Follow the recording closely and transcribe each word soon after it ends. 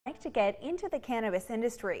to get into the cannabis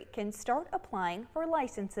industry can start applying for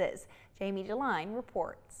licenses. Jamie DeLine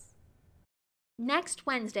reports. Next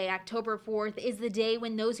Wednesday, October 4th, is the day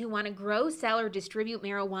when those who want to grow, sell, or distribute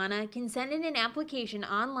marijuana can send in an application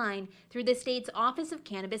online through the state's Office of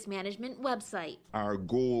Cannabis Management website. Our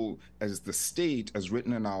goal as the state, as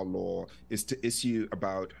written in our law, is to issue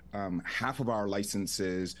about half of our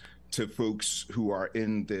licenses to folks who are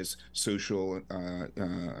in this social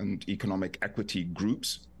and economic equity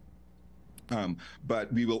groups.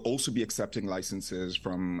 But we will also be accepting licenses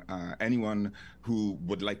from anyone who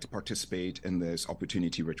would like to participate in this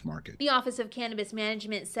opportunity-rich market. The Office of Cannabis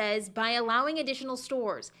Management says by allowing additional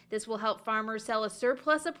stores, this will help farmers sell a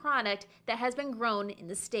surplus of product that has been grown in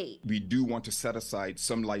the state. We do want to set aside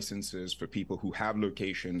some licenses for people who have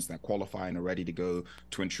locations that qualify and are ready to go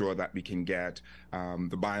to ensure that we can get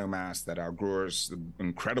the biomass that our growers, the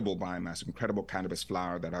incredible biomass, incredible cannabis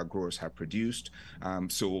flower that our growers have produced,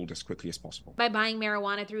 sold as quickly as possible. By buying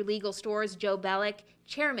marijuana through legal stores, Joe Bellick,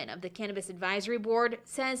 chairman of the Cannabis Advisory Board,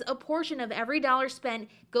 says a portion of every dollar spent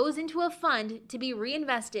goes into a fund to be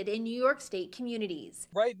reinvested in New York State communities.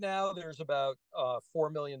 Right now, there's about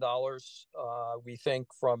 $4 million, we think,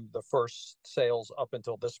 from the first sales up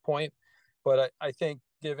until this point. But I think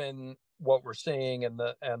given what we're seeing and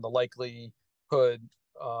the likelihood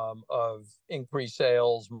of increased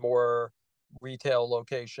sales, more retail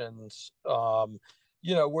locations,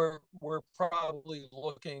 we're probably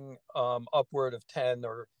looking upward of 10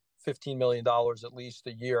 or $15 million at least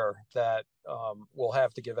a year that we'll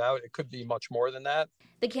have to give out. It could be much more than that.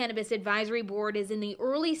 The Cannabis Advisory Board is in the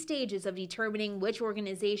early stages of determining which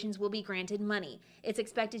organizations will be granted money. It's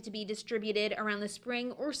expected to be distributed around the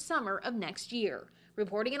spring or summer of next year.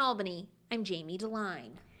 Reporting in Albany, I'm Jamie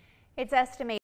DeLine. It's estimated